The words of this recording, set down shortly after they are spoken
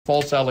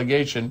false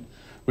allegation.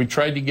 We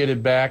tried to get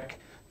it back.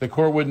 The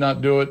court would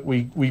not do it.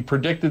 We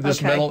predicted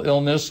this mental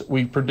illness.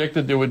 We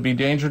predicted there would be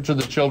danger to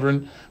the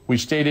children. We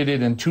stated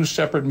it in 2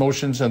 separate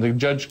motions, and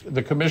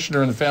the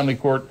commissioner, and the family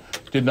court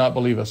did not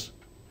believe us.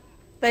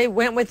 They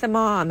went with the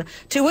mom.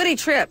 To Woody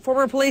Tripp,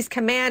 former police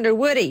commander.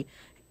 Woody,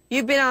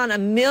 you've been on a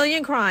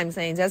million crime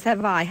scenes, as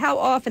have I. How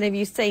often have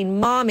you seen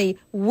mommy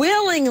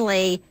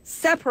willingly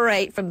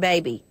separate from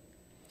baby?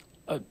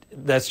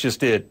 That's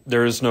just it.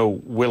 There is no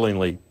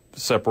willingly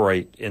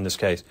separate in this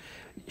case.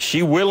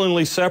 She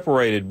willingly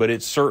separated, but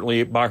it's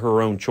certainly by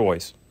her own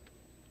choice.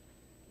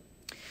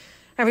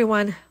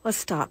 Everyone, let's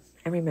stop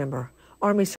and remember, Army